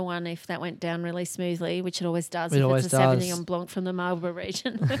pour another one if that went down really smoothly, which it always does. It if always it's a does. Sauvignon Blanc from the Marlborough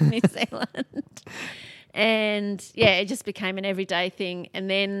region of New Zealand. And yeah, it just became an everyday thing. And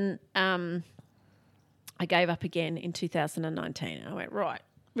then I gave up again in 2019. And I went, right,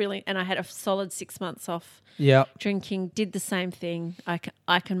 really? And I had a solid 6 months off yeah. drinking, did the same thing.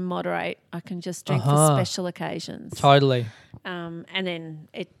 I can moderate. I can just drink Uh-huh. for special occasions. Totally. And then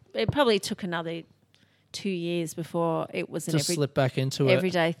it probably took another 2 years before it was an Just slip back into it.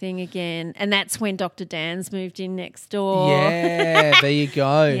 everyday thing again. And that's when Dr. Dan's moved in next door. Yeah, there you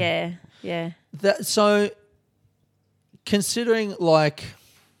go. Yeah, yeah. So, considering like,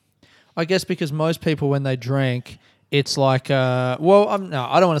 I guess because most people when they drink, it's like, no,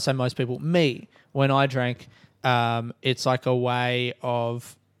 I don't want to say most people. Me, when I drank, it's like a way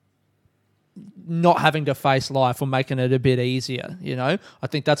of not having to face life or making it a bit easier. You know, I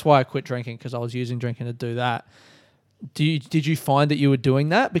think that's why I quit drinking, because I was using drinking to do that. Did you find that you were doing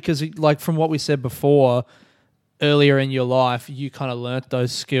that? Because like from what we said before, earlier in your life, you kind of learnt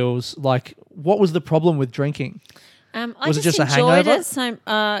those skills. Like, what was the problem with drinking? I Was it just a enjoyed hangover? it. So,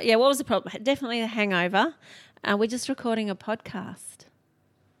 yeah, what was the problem? Definitely a hangover. We're just recording a podcast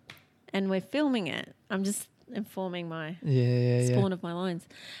and we're filming it. I'm just informing my spawn of my loins.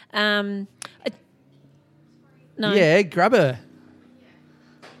 No, Yeah, grab her.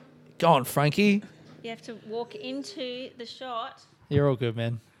 Go on, Frankie. you have to walk into the shot. You're all good,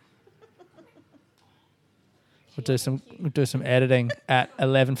 man. We'll do some editing at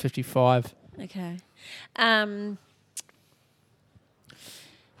 11:55. Okay.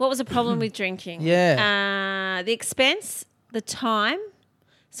 What was the problem with drinking? Yeah. The expense, the time.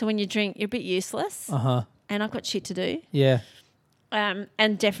 So when you drink, you're a bit useless. Uh-huh. And I've got shit to do. Yeah.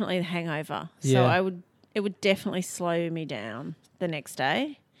 And definitely the hangover. Yeah. So it would definitely slow me down the next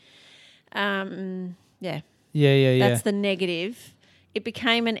day. Yeah. Yeah. That's the negative. it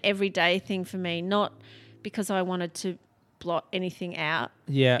became an everyday thing for me, not because I wanted to blot anything out.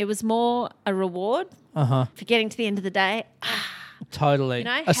 Yeah. It was more a reward for getting to the end of the day. Totally. You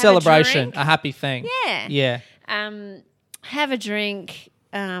know, have a a celebration, drink. a happy thing. Yeah. Yeah. Have a drink.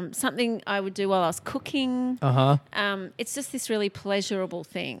 Something I would do while I was cooking. It's just this really pleasurable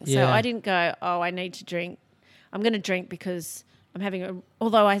thing. So Yeah. I didn't go, I need to drink. I'm going to drink because I'm having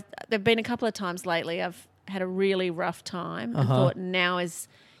although there've been a couple of times lately I've had a really rough time and thought now is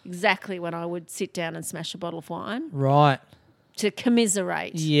exactly when I would sit down and smash a bottle of wine. Right. To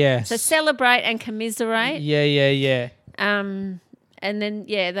commiserate. Yes. So celebrate and commiserate. Yeah. And then,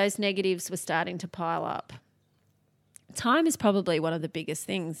 those negatives were starting to pile up. Time is probably one of the biggest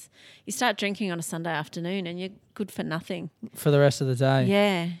things. You start drinking on a Sunday afternoon and you're good for nothing. For the rest of the day.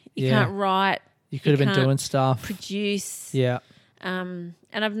 Yeah. You can't write. You could have been doing stuff. Produce. Yeah. And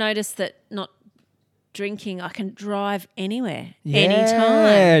I've noticed that not drinking, I can drive anywhere, Yeah,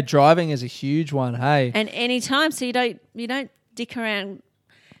 anytime. driving is a huge one, hey. And anytime. So you don't dick around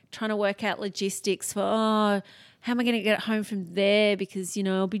trying to work out logistics for, how am I going to get home from there because,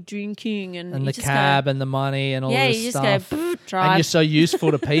 I'll be drinking. And the just cab and the money and all this you just stuff. go, drive. And you're so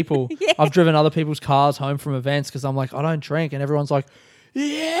useful to people. I've driven other people's cars home from events because I'm like, I don't drink. And everyone's like,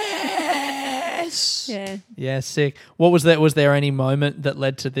 yes. Yeah. Yeah, sick. What was that? Was there any moment that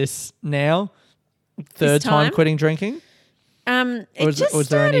led to this now? Third time time? quitting drinking? It Was just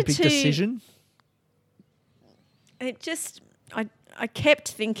there any started big to- decision? It just, I kept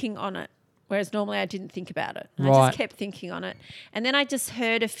thinking on it, whereas normally I didn't think about it. I Right. just kept thinking on it. And then I just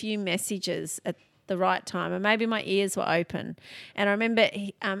heard a few messages at the right time, and maybe my ears were open. And I remember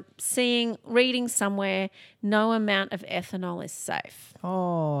reading somewhere, no amount of ethanol is safe.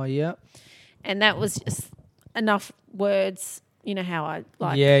 Oh, yeah. And that was just enough words. You know how I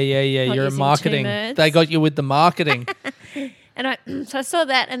like. Yeah. not You're in using marketing. two words. They got you with the marketing. And so I saw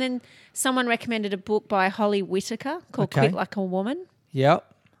that, and then someone recommended a book by Holly Whitaker called Okay. Quit Like a Woman. Yep.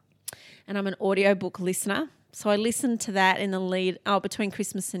 And I'm an audiobook listener. So I listened to that in the between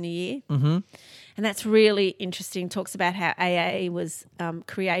Christmas and New Year. Mm-hmm. And that's really interesting. Talks about how AA was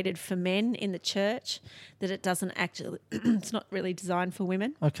created for men in the church, that it doesn't actually, it's not really designed for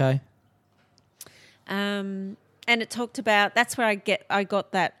women. Okay. And it talked about, that's where I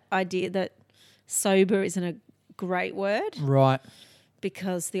got that idea that sober isn't a great word, Right.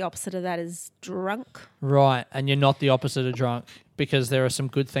 because the opposite of that is drunk. Right. And you're not the opposite of drunk, because there are some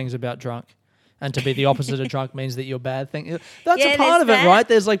good things about drunk. And to be the opposite of drunk means that you're bad thing. That's Yeah, a part of there's it, that. right?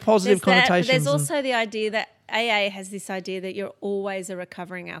 There's like positive There's that, but connotations. there's also the idea that AA has this idea that you're always a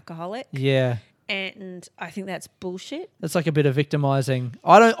recovering alcoholic. Yeah. And I think that's bullshit. It's like a bit of victimizing.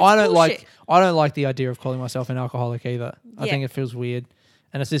 I don't bullshit. like the idea of calling myself an alcoholic either. I Yeah. think it feels weird.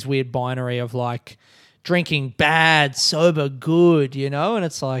 And it's this weird binary of like drinking bad, sober good, and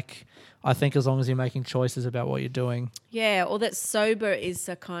it's like, I think as long as you're making choices about what you're doing, Yeah, or that sober is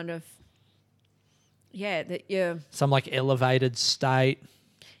a kind of, that you're... some like elevated state.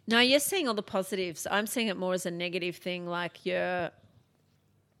 No, you're seeing all the positives. I'm seeing it more as a negative thing, like you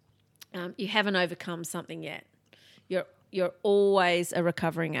haven't overcome something yet. You're always a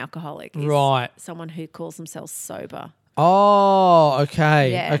recovering alcoholic. Is Right. Someone who calls themselves sober. Oh,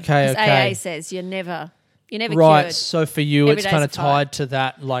 okay. Yeah. Okay. 'Cause AA says you're never Right. cured. So for you, Every it's day's kind a of fight. tied to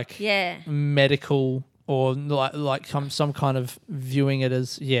that, like Yeah. medical or like some kind of viewing it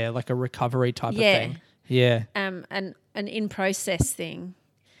as like a recovery type of Yeah. thing. Yeah. An in process thing,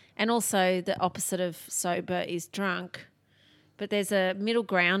 and also the opposite of sober is drunk. But there's a middle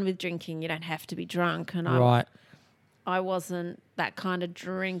ground with drinking. You don't have to be drunk, and Right. I wasn't that kind of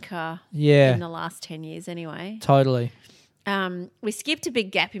drinker Yeah. in the last 10 years anyway. Totally. We skipped a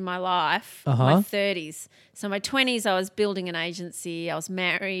big gap in my life, Uh-huh. my 30s. So my 20s, I was building an agency. I was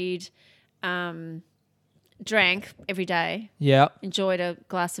married, drank every day, Yep. enjoyed a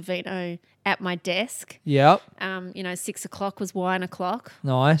glass of vino at my desk. Yep. 6 o'clock was wine o'clock.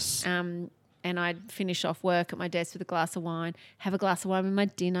 Nice. And I'd finish off work at my desk with a glass of wine, have a glass of wine with my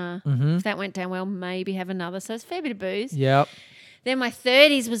dinner. Mm-hmm. If that went down well, maybe have another. So it's a fair bit of booze. Yep. Then my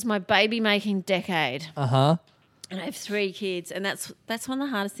 30s was my baby-making decade. Uh-huh. And I have 3 kids, and that's one of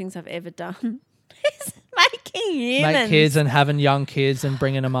the hardest things I've ever done. Is making humans. Make kids and having young kids and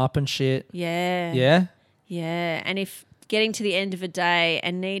bringing them up and shit. Yeah. Yeah? Yeah. And if getting to the end of a day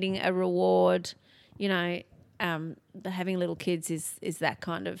and needing a reward, having little kids is that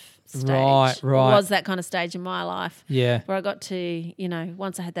kind of stage. Right. Was that kind of stage in my life. Yeah. Where I got to,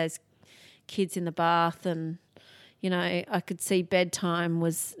 once I had those kids in the bath and, I could see bedtime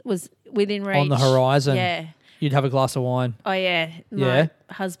was within reach. On the horizon. Yeah. You'd have a glass of wine. Oh, yeah. Yeah.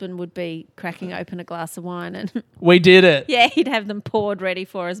 My husband would be cracking open a glass of wine and, We did it. yeah, he'd have them poured ready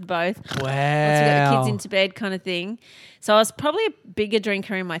for us both. Wow. Once we got the kids into bed kind of thing. So I was probably a bigger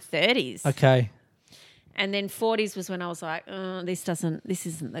drinker in my 30s. Okay. And then 40s was when I was like, this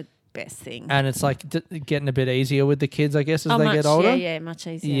isn't the best thing. And it's like getting a bit easier with the kids, I guess, as they get older. Yeah, much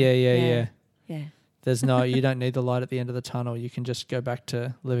easier. Yeah. You don't need the light at the end of the tunnel. You can just go back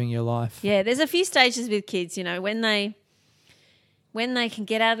to living your life. Yeah, there's a few stages with kids, when they can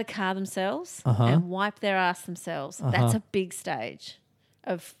get out of the car themselves and wipe their ass themselves. That's a big stage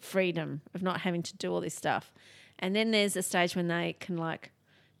of freedom, of not having to do all this stuff. And then there's a stage when they can like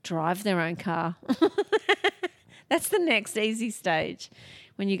drive their own car. That's the next easy stage.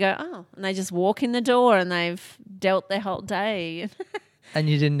 When you go, and they just walk in the door and they've dealt their whole day. And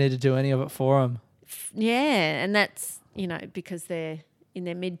you didn't need to do any of it for them. Yeah, and that's, because they're in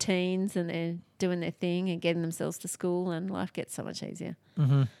their mid-teens and they're doing their thing and getting themselves to school, and life gets so much easier.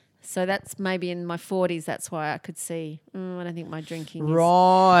 Mm-hmm. So that's maybe in my 40s, that's why I could see, I don't think my drinking is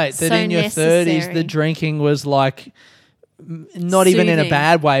that so in your necessary. 30s, the drinking was like not even in a Soothing.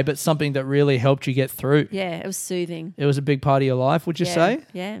 bad way, but something that really helped you get through. Yeah, it was soothing. It was a big part of your life, would you say?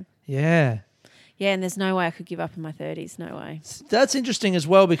 Yeah. Yeah. Yeah, and there's no way I could give up in my 30s, no way. That's interesting as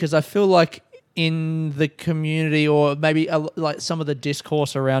well, because I feel like in the community, or maybe like some of the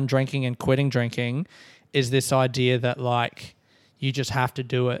discourse around drinking and quitting drinking, is this idea that like you just have to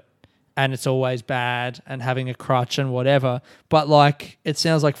do it and it's always bad and having a crutch and whatever. But like it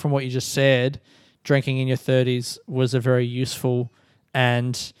sounds like from what you just said, drinking in your 30s was a very useful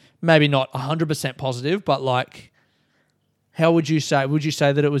and maybe not 100% positive, but like, how would you say? Would you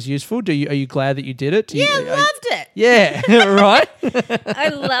say that it was useful? Are you glad that you did it? I loved it. Yeah, right. I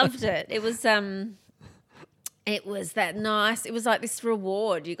loved it. It was that nice. It was like this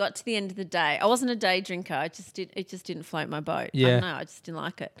reward. You got to the end of the day. I wasn't a day drinker. It just didn't float my boat. Yeah. I don't know. I just didn't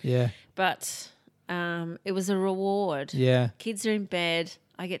like it. Yeah. But it was a reward. Yeah. Kids are in bed.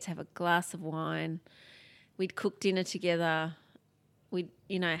 I get to have a glass of wine. We'd cook dinner together. We'd,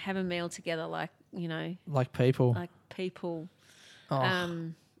 have a meal together like people. Like people.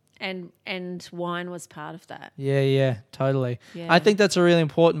 Oh. And wine was part of that. Yeah, totally. Yeah. I think that's a really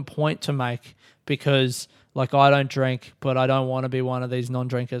important point to make, because like I don't drink, but I don't want to be one of these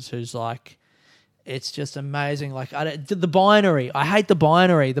non-drinkers who's like, it's just amazing. Like the binary. I hate the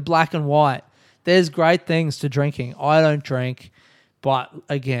binary, the black and white. There's great things to drinking. I don't drink, but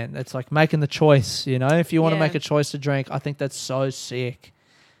again, it's like making the choice, if you want to make a choice to drink, I think that's so sick.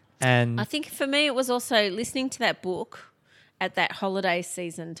 And I think for me it was also listening to that book at that holiday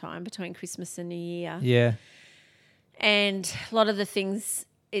season time between Christmas and New Year. yeah, And a lot of the things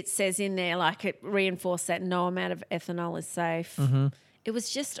it says in there, like it reinforced that no amount of ethanol is safe. Mm-hmm. It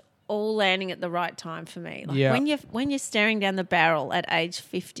was just all landing at the right time for me. Like when you're staring down the barrel at age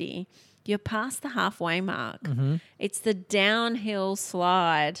 50, you're past the halfway mark. Mm-hmm. It's the downhill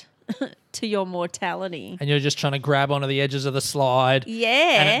slide to your mortality. and you're just trying to grab onto the edges of the slide. Yeah.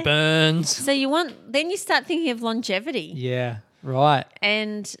 And it burns. So then you start thinking of longevity. Yeah, right.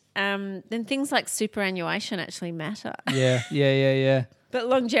 And then things like superannuation actually matter. Yeah. But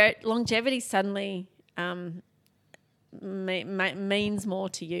longevity suddenly means more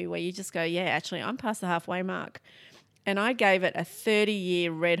to you, where you just go, yeah, actually, I'm past the halfway mark. And I gave it a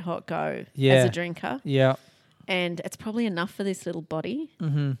 30-year red hot go as a drinker. Yeah. And it's probably enough for this little body.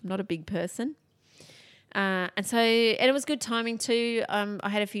 Mm-hmm. I'm not a big person. And it was good timing too. I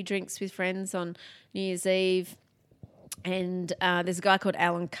had a few drinks with friends on New Year's Eve. And there's a guy called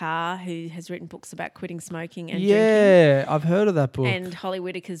Alan Carr who has written books about quitting smoking and drinking. Yeah, I've heard of that book. And Holly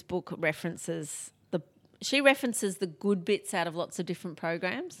Whitaker's book references the good bits out of lots of different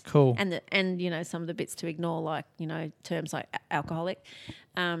programs. Cool. And some of the bits to ignore, like, terms like alcoholic.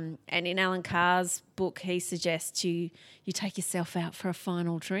 And in Alan Carr's book, he suggests you take yourself out for a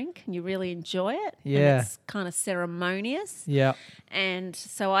final drink and you really enjoy it. Yeah. And it's kind of ceremonious. Yeah. And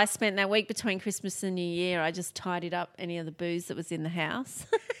so I spent that week between Christmas and New Year, I just tidied up any of the booze that was in the house.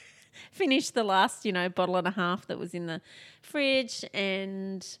 Finished the last, bottle and a half that was in the fridge,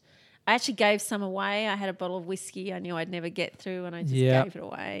 and I actually gave some away. I had a bottle of whiskey I knew I'd never get through, and I just gave it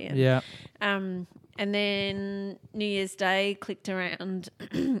away. And, and then New Year's Day clicked around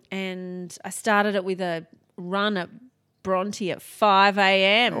and I started it with a run at Bronte at 5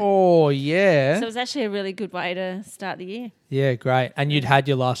 a.m. Oh, yeah. So it was actually a really good way to start the year. Yeah, great. And you'd had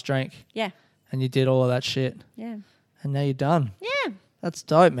your last drink. Yeah. And you did all of that shit. Yeah. And now you're done. Yeah. That's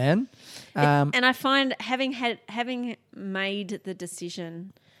dope, man. And I find having made the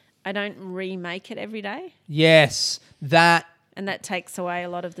decision, I don't remake it every day. Yes, that And that takes away a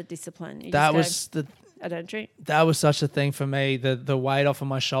lot of the discipline. You that just was I don't drink. That was such a thing for me, the weight off of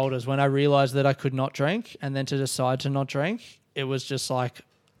my shoulders when I realized that I could not drink, and then to decide to not drink. It was just like,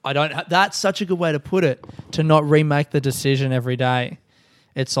 that's such a good way to put it, to not remake the decision every day.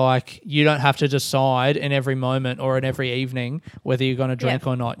 It's like you don't have to decide in every moment or in every evening whether you're going to drink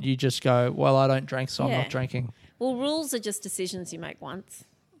or not. You just go, well, I don't drink, so I'm not drinking. Well, rules are just decisions you make once.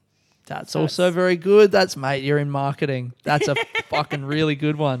 That's also very good. Mate, you're in marketing. That's a fucking really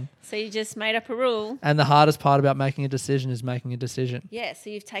good one. So you just made up a rule. And the hardest part about making a decision is making a decision. Yeah, so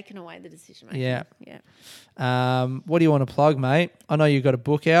you've taken away the decision making. Yeah. Yeah. What do you want to plug, mate? I know you've got a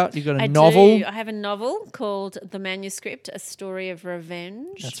book out. You've got a novel. I have a novel called The Manuscript, A Story of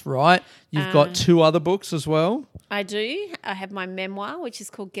Revenge. That's right. You've got 2 other books as well. I do. I have my memoir, which is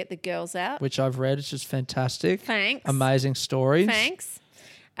called Get the Girls Out. Which I've read. It's just fantastic. Thanks. Amazing stories. Thanks.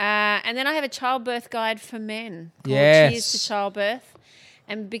 And then I have a childbirth guide for men called Yes. Cheers to Childbirth.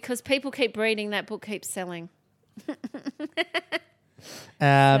 And because people keep reading, that book keeps selling.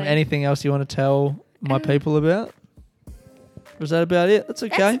 Anything else you want to tell my people about? Was that about it? That's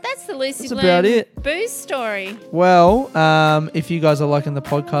okay. That's the Lucy That's Bloom about it. booze story. Well, if you guys are liking the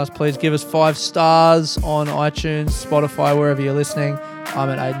podcast, please give us 5 stars on iTunes, Spotify, wherever you're listening. I'm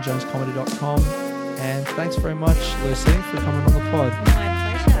at aidenjonescomedy.com. And thanks very much, Lucy, for coming on the pod.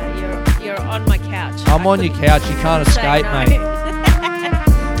 My pleasure. You're on my couch. I'm on your couch. You can't escape, no. mate.